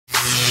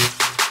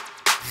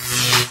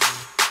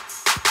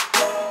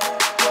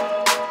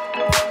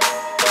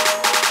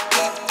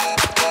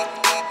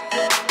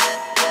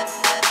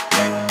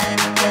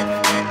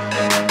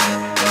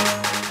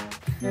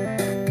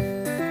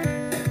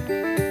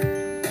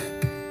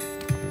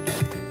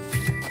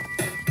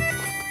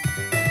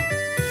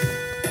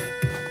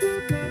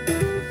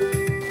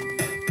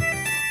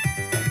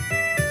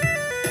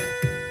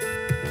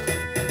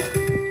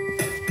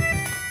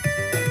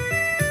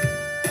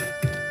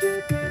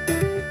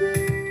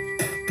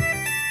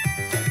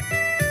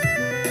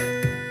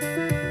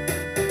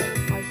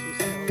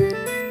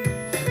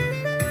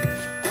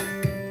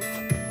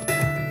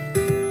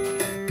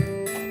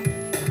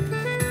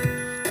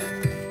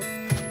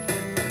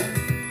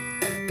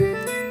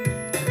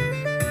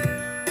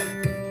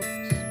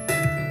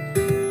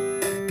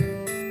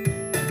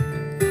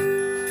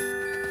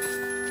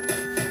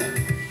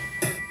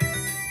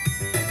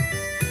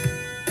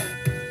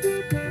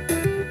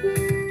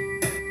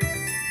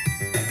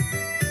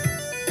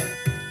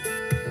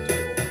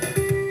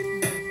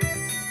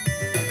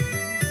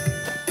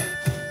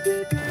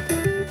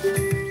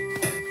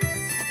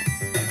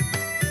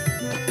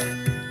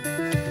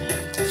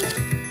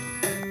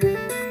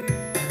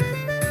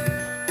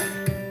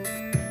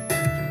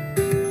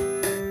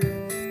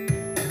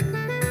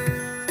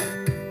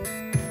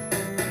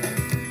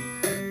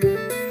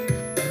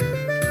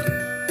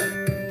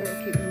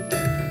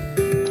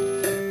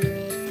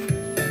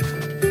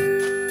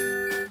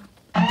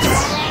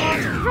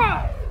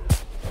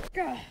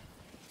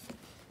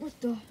What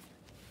the?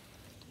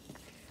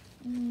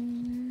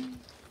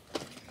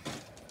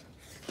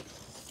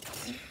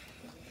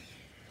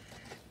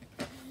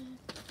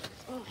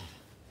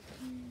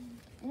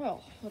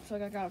 Well, looks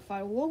like I gotta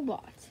fight a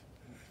robot.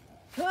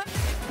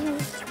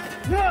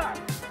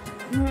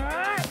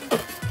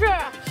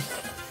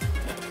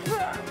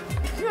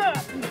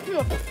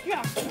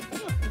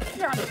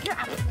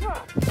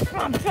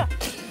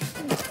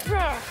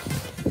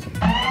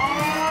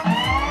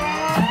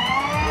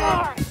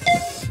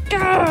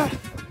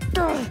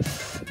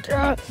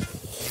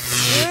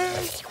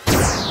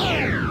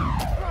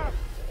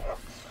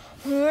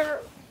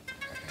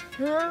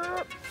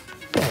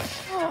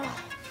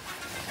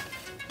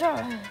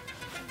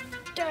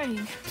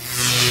 Dang.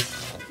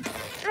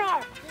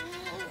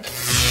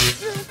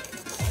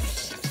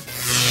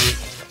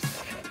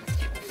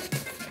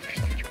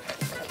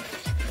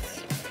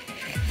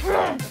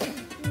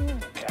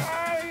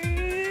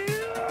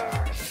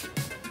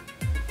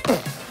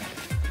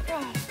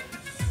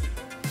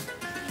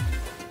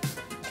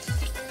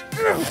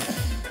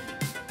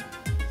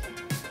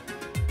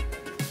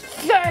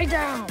 Stay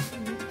down.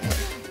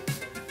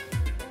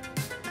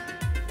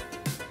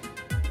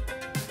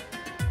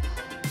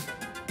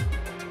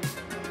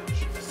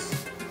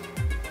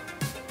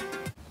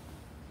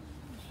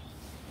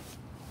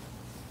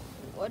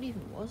 What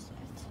even was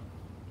that?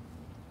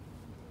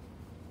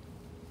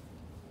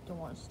 Don't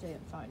want to stay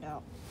and find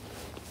out.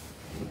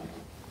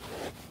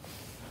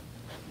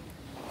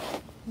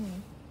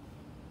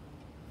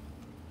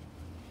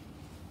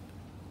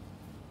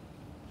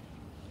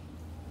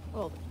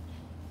 Well,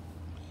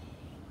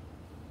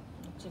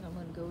 looks like I'm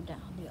gonna go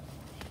down the other way.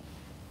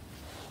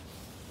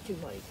 Too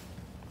muddy.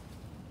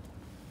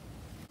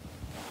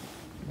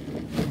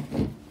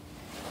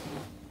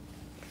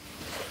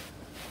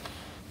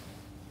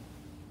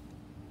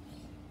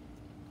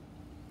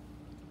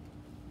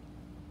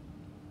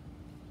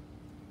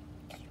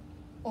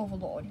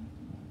 Overlord.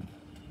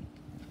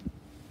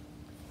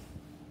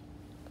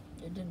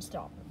 It didn't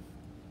stop him.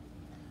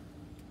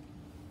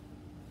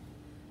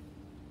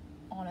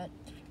 On it.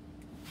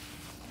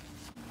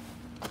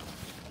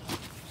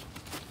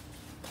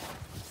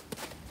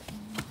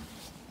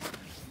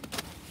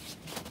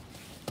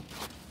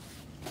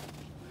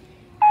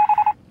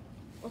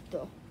 What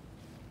the?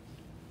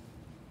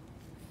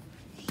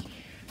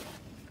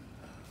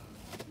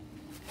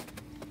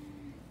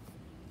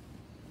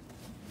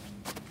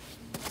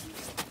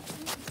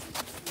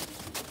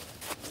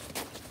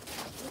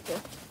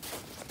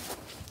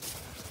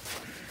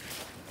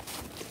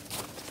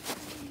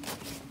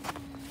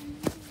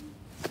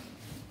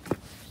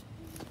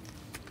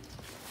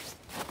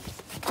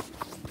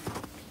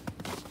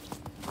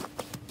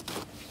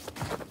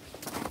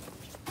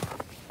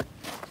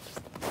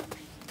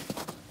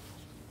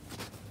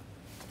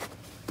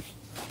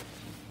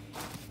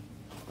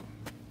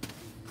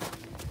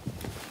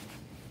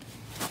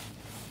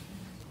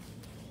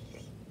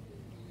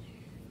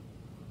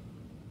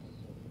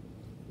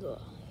 The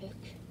heck?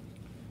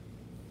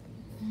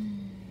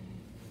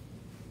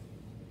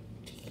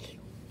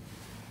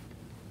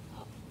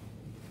 Oh,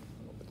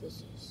 what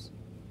this is?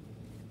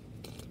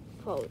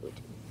 Probably way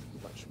too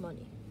much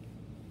money.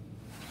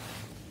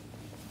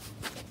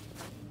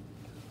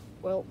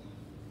 Well,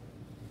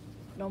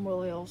 no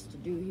really else to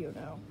do here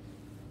now.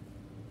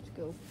 Let's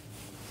go.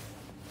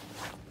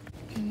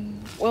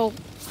 Well,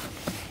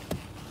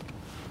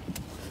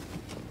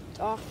 it's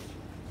off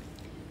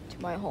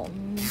to my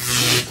home.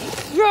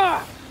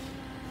 Yeah!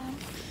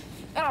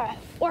 Ah,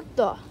 what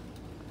the?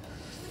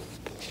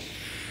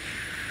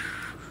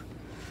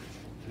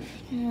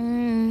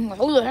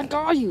 Who the heck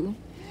are you?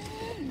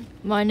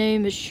 My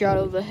name is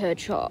Shadow the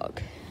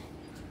Hedgehog,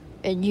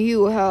 and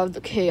you have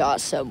the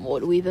Chaos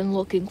Emerald we've been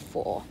looking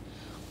for.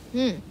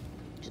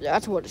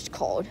 That's what it's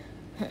called.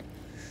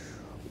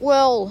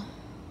 Well,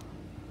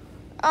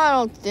 I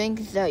don't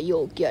think that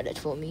you'll get it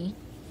for me.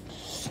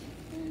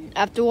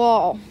 After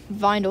all,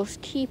 Vindo's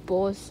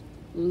keepers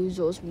lose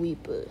those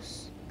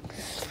weepers.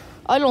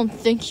 I don't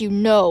think you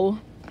know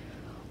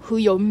who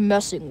you're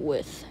messing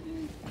with.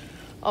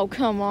 Oh,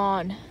 come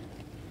on.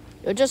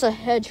 You're just a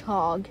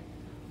hedgehog.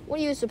 What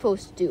are you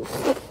supposed to do?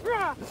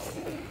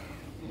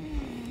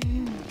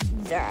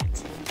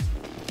 That.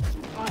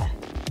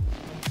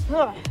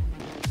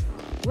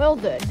 Well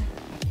then,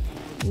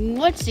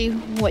 let's see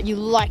what you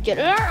like it.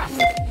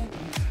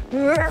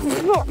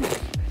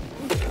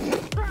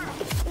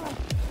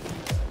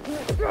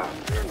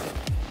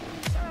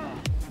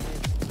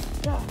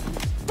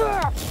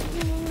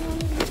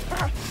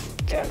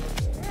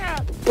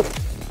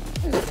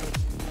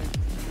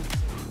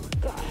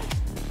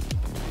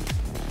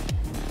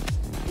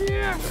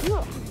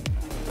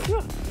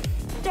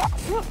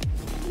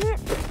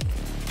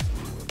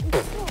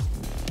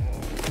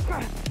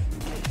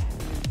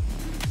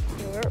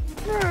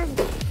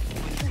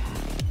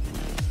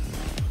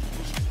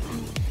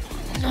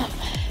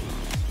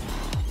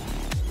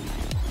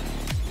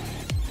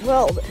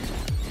 Well,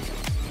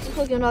 looks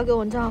like you're not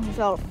going down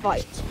without a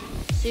fight.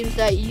 Seems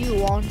that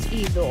you aren't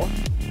either.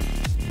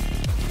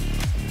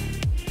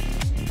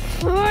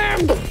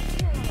 See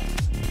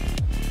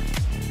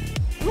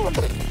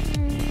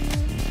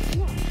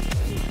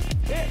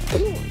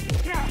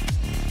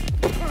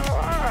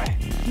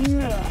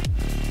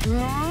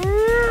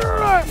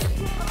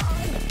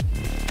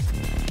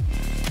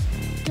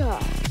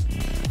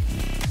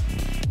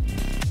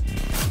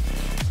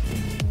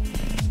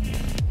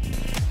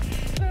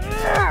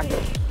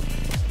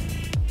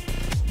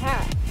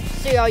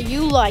how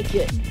you like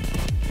it.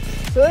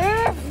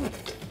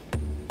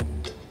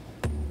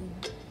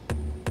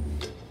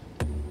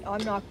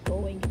 I'm not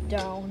going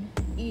down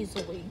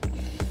easily.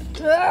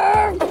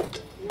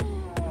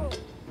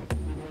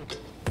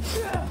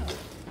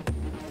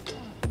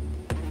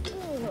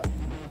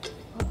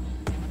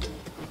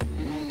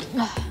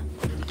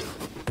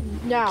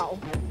 Now,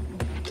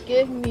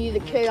 give me the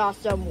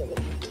chaos emerald.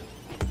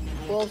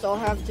 Or else I'll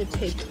have to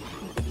take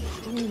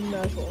extreme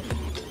measures.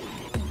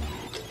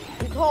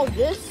 We call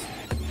this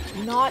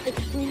not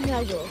extreme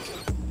measures.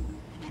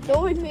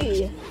 Throwing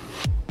me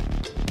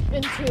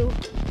into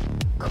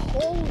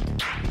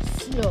cold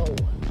snow.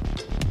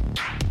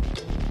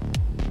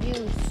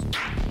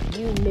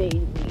 You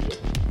made me.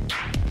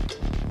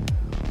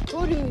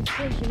 Who do you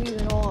think you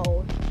even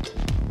are?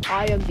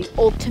 I am the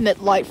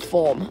ultimate life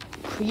form,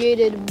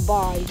 created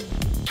by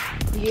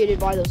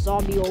the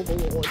zombie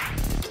overlord.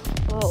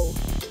 Oh,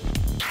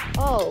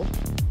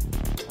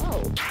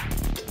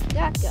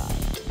 that guy.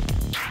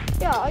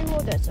 Yeah, I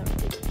wrote that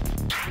something.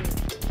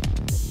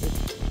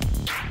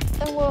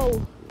 And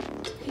well,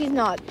 he's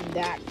not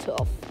that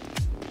tough.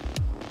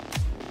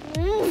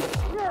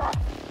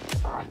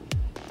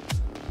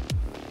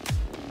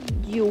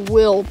 You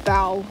will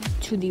bow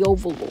to the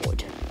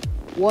overlord,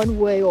 one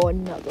way or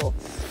another.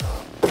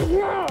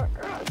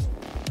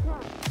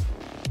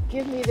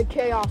 Give me the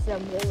chaos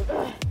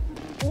emerald.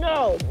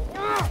 No!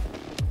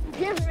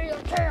 Give me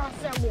the chaos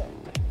emerald.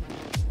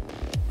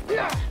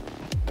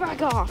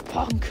 Back off,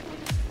 punk.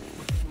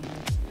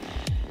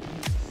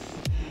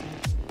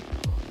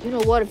 You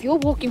know what? If you're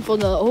working for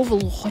the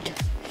overlord,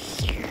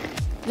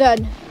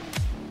 then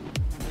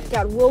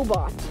that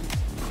robot,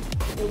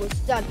 it was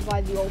sent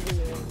by the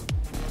overlord.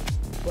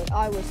 But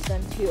I was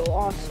sent here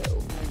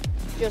also,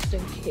 just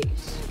in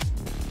case.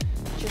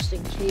 Just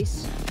in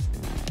case.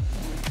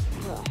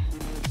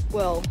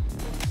 Well,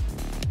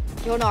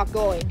 you're not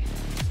going.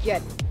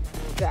 Get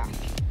back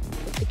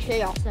with the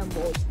chaos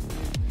emerald.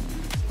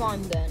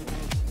 Fine then.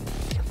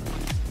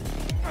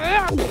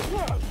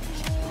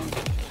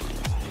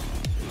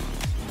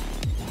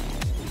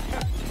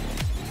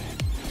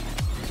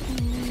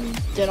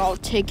 Then I'll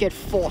take it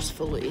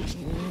forcefully.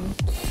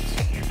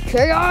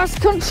 Chaos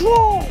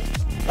control!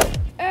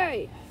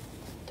 Hey!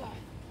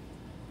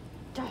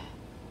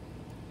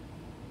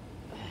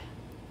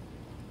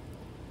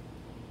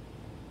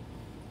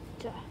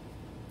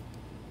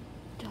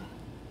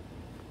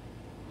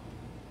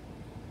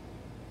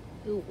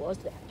 Who was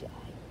that guy?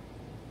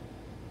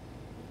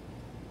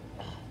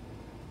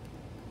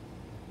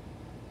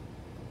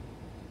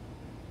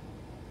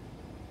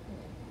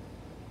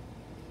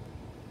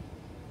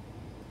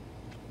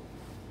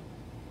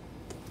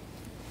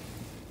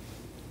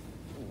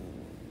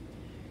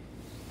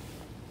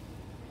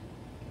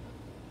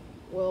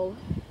 Well,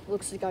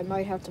 looks like I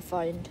might have to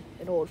find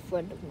an old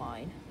friend of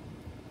mine.